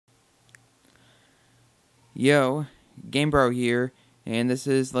Yo, GameBro here, and this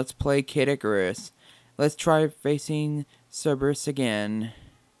is Let's Play Kid Icarus. Let's try facing Cerberus again.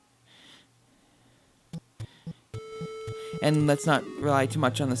 And let's not rely too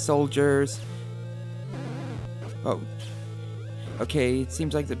much on the soldiers. Oh. Okay, it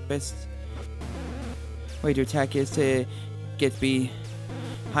seems like the best way to attack is to get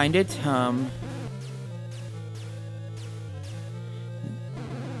behind it. And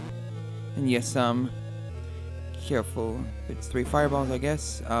yes, careful. It's 3 fireballs, I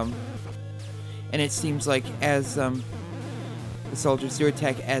guess. And it seems like as the soldiers do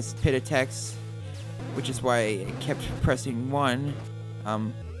attack as pit attacks, which is why I kept pressing 1,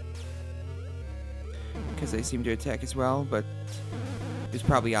 because they seem to attack as well, but it's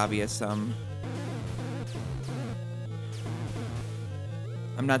probably obvious. I'm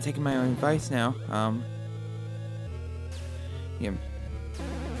not taking my own advice now. Yeah.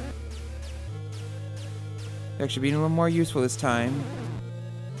 Actually being a little more useful this time.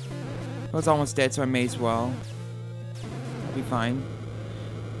 I was almost dead, so I may as well. I'll be fine.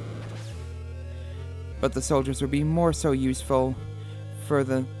 But the soldiers will be more so useful for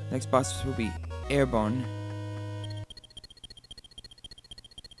the next boss, which will be airborne.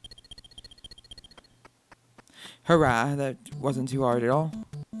 Hurrah, that wasn't too hard at all.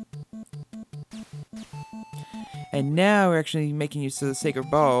 And now we're actually making use of the sacred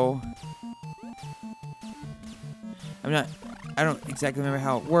bow. I don't exactly remember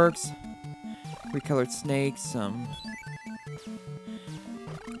how it works. Recolored snakes, I'm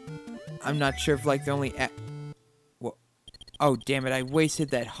not sure if like the only Whoa. Oh damn it, I wasted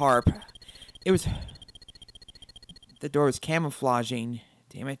that harp. It was the door was camouflaging.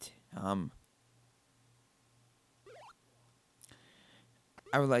 Damn it.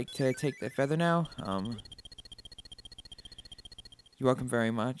 I would like to take the feather now. You're welcome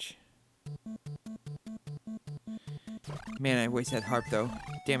very much. Man, I wasted that harp though.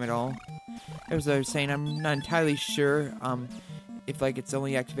 Damn it all. As I was saying, I'm not entirely sure if like it's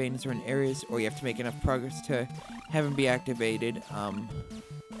only activated in certain areas or you have to make enough progress to have them be activated.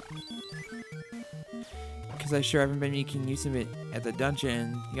 Because I sure haven't been making use of it at the dungeon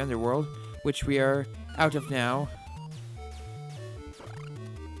in the underworld, which we are out of now.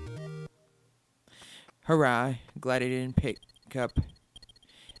 Hurrah! Glad I didn't pick up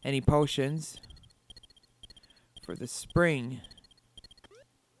any potions for the spring.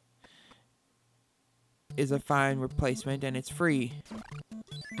 Is a fine replacement and it's free.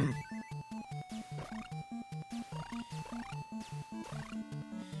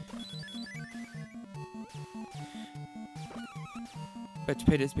 But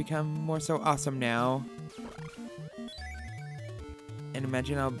Pit has become more so awesome now. And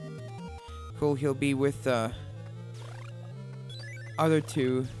imagine how cool he'll be with the other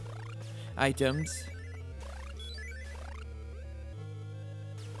 2 items.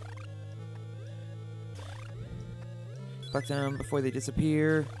 Collect them before they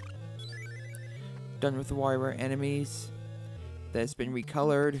disappear. Done with the warrior enemies. That's been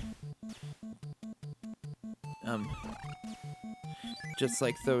recolored. Just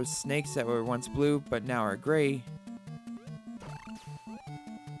like those snakes that were once blue but now are gray.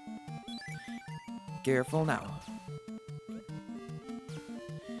 Careful now.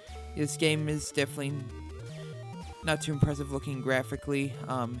 This game is definitely not too impressive looking graphically.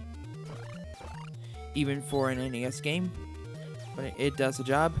 Even for an NES game, but it does the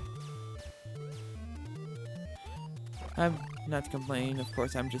job. I'm not to complain, of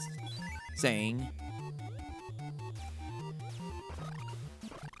course, I'm just saying.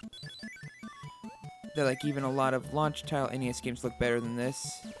 That like even a lot of launch tile NES games look better than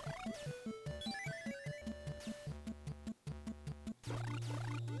this.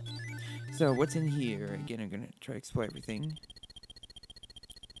 So what's in here? Again, I'm gonna try to explore everything.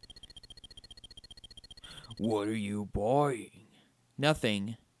 What are you buying?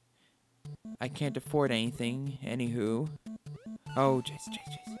 Nothing. I can't afford anything. Anywho. Oh, Chase.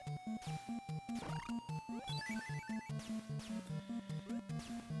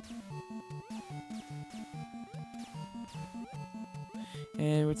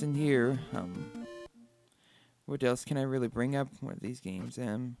 And what's in here? What else can I really bring up? One of these games?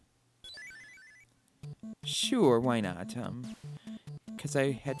 Sure, why not? Because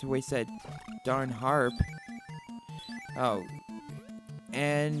I had to waste that darn harp. Oh,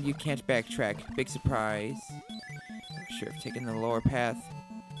 and you can't backtrack. Big surprise. Sure, I've taken the lower path.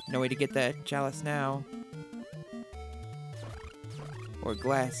 No way to get that chalice now. Or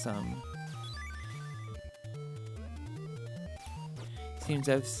glass, Seems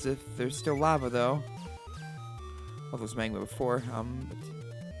as if there's still lava, though. Well, there was magma before, but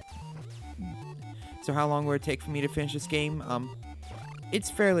So how long will it take for me to finish this game? It's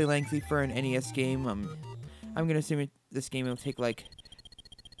fairly lengthy for an NES game. I'm gonna assume this game will take like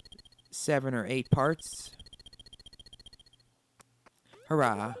 7 or 8 parts.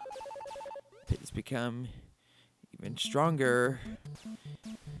 Hurrah! Pit has become even stronger.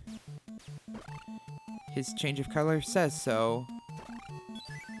 His change of color says so.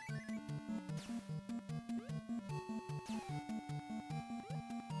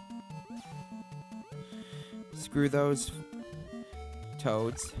 Screw those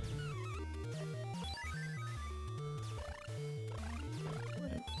toads.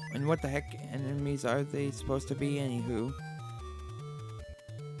 And what the heck enemies are they supposed to be, anywho?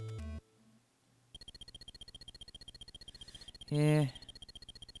 Yeah.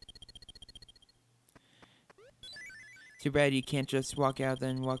 Too bad you can't just walk out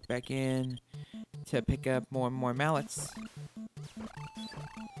then walk back in to pick up more and more mallets.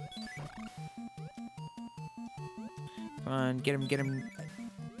 Come on, get him, get him.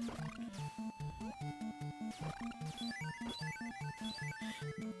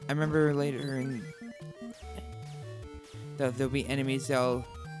 I remember later in there'll be enemies that'll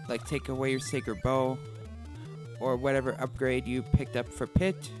like take away your sacred bow or whatever upgrade you picked up for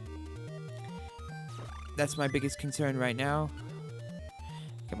Pit. That's my biggest concern right now.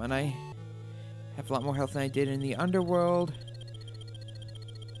 Come on, I have a lot more health than I did in the underworld.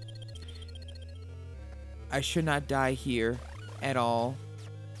 I should not die here at all.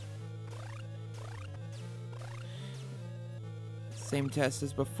 Same test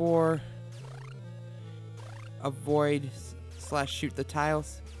as before. Avoid / shoot the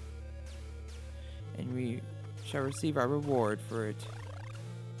tiles. And we shall receive our reward for it.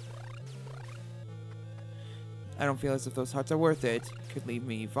 I don't feel as if those hearts are worth it. Could leave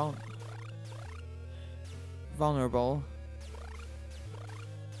me vulnerable.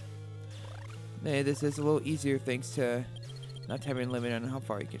 Hey, this is a little easier thanks to not having a limit on how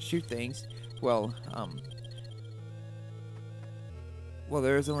far you can shoot things. Well,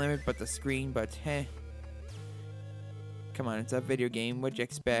 there is a limit, but the screen, but heh. Come on, it's a video game. What'd you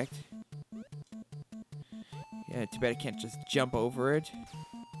expect? Yeah, too bad I can't just jump over it.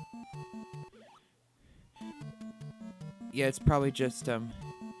 Yeah, it's probably just,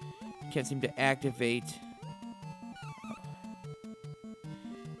 can't seem to activate.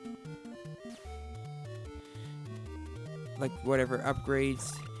 Like, whatever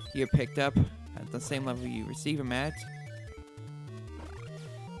upgrades you picked up at the same level you receive them at.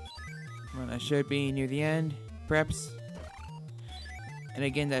 Come on, I should be near the end, perhaps. And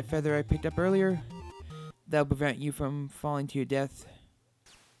again, that feather I picked up earlier, that'll prevent you from falling to your death.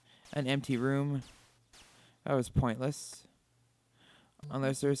 An empty room. That was pointless.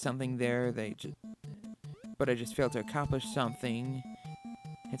 Unless there's something there, but I just failed to accomplish something.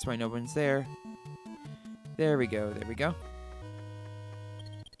 That's why no one's there. There we go, there we go.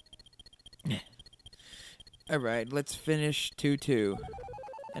 Alright, let's finish 2-2.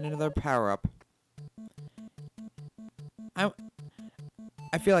 And another power-up.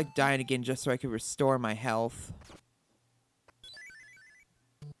 I feel like dying again just so I could restore my health.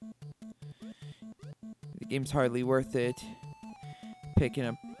 The game's hardly worth it. Picking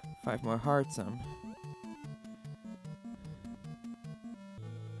up 5 more hearts,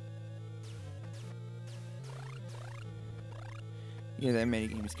 yeah, that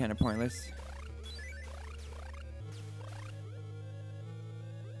minigame is kind of pointless.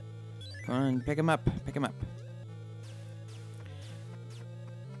 Come on, pick him up, pick him up.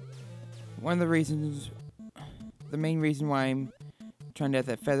 One of the reasons, the main reason why I'm trying to have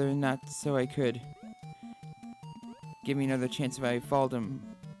that feather, not so I could give me another chance if I could fall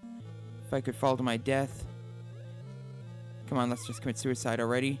to my death. Come on, let's just commit suicide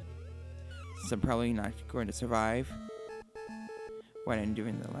already. Since I'm probably not going to survive. What I didn't do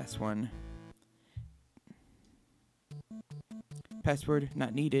in the last one. Password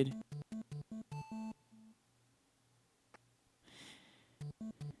not needed.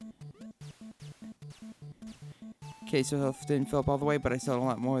 Okay, so health didn't fill up all the way, but I still had a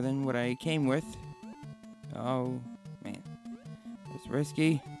lot more than what I came with. Oh, man. That's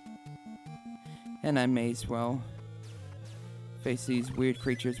risky. And I may as well face these weird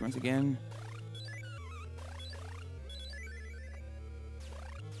creatures once again.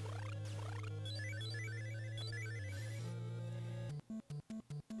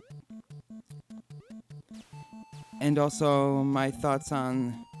 And also, my thoughts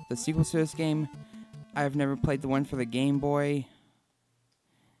on the sequels to this game. I've never played the one for the Game Boy,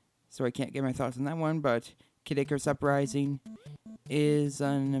 so I can't get my thoughts on that one, but Kid Icarus Uprising is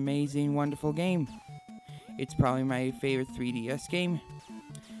an amazing, wonderful game. It's probably my favorite 3DS game.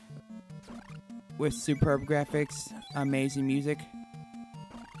 with superb graphics, amazing music,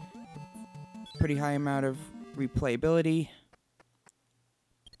 pretty high amount of replayability,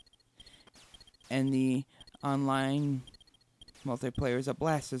 and the online multiplayer is a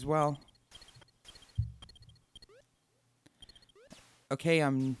blast as well. Okay,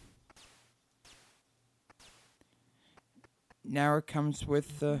 now it comes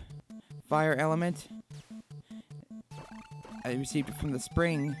with the fire element. I received it from the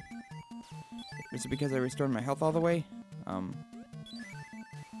spring. Is it because I restored my health all the way?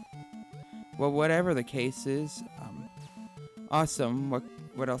 Well, whatever the case is, awesome.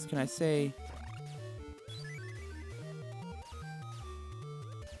 What else can I say?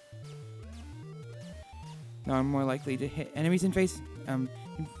 Now I'm more likely to hit enemies in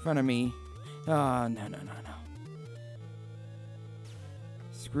front of me. Oh, no.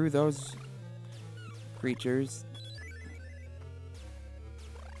 Screw those creatures.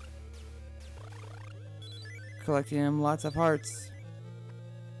 Collecting them, lots of hearts.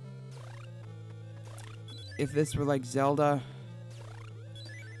 If this were like Zelda,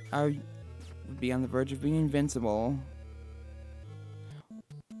 I would be on the verge of being invincible.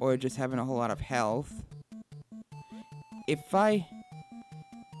 Or just having a whole lot of health. If one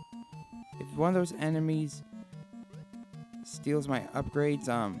of those enemies steals my upgrades,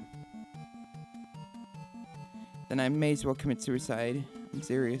 then I may as well commit suicide. I'm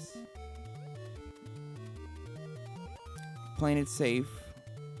serious. Playing it safe.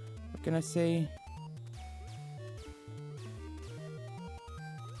 What can I say?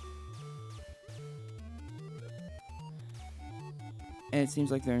 And it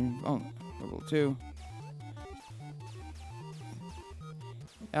seems like they're vulnerable too.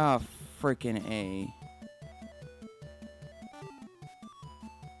 Oh, freaking A.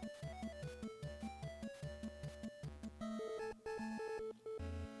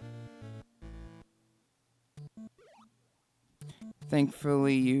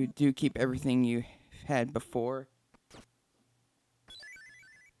 Thankfully, you do keep everything you had before.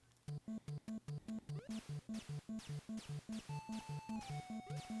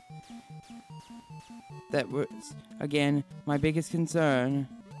 That was, again, my biggest concern,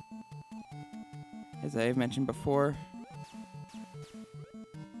 as I have mentioned before.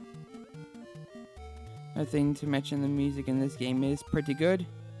 Another thing to mention, the music in this game is pretty good.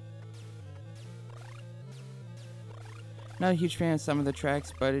 Not a huge fan of some of the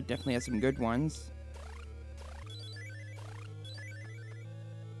tracks, but it definitely has some good ones.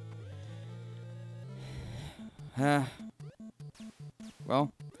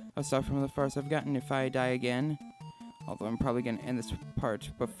 Well, I'll start from the farthest I've gotten if I die again. Although I'm probably going to end this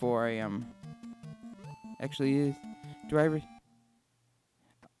part before I, actually,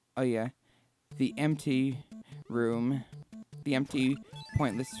 oh yeah. The empty room. The empty,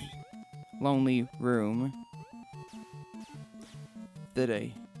 pointless, lonely room. That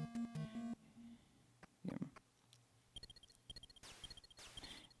I...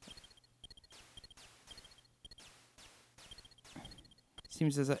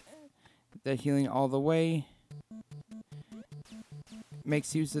 Seems as that healing all the way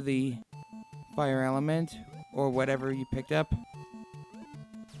makes use of the fire element or whatever you picked up.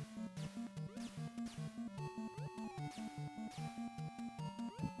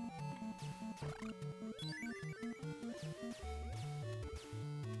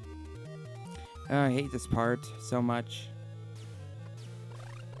 I hate this part so much.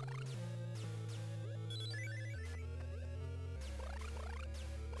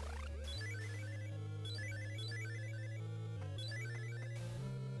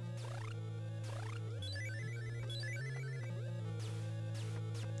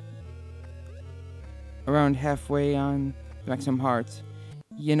 Around halfway on maximum hearts.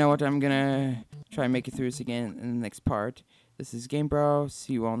 You know what? I'm gonna try and make it through this again in the next part. This is Game Bro.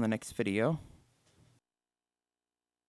 See you all in the next video.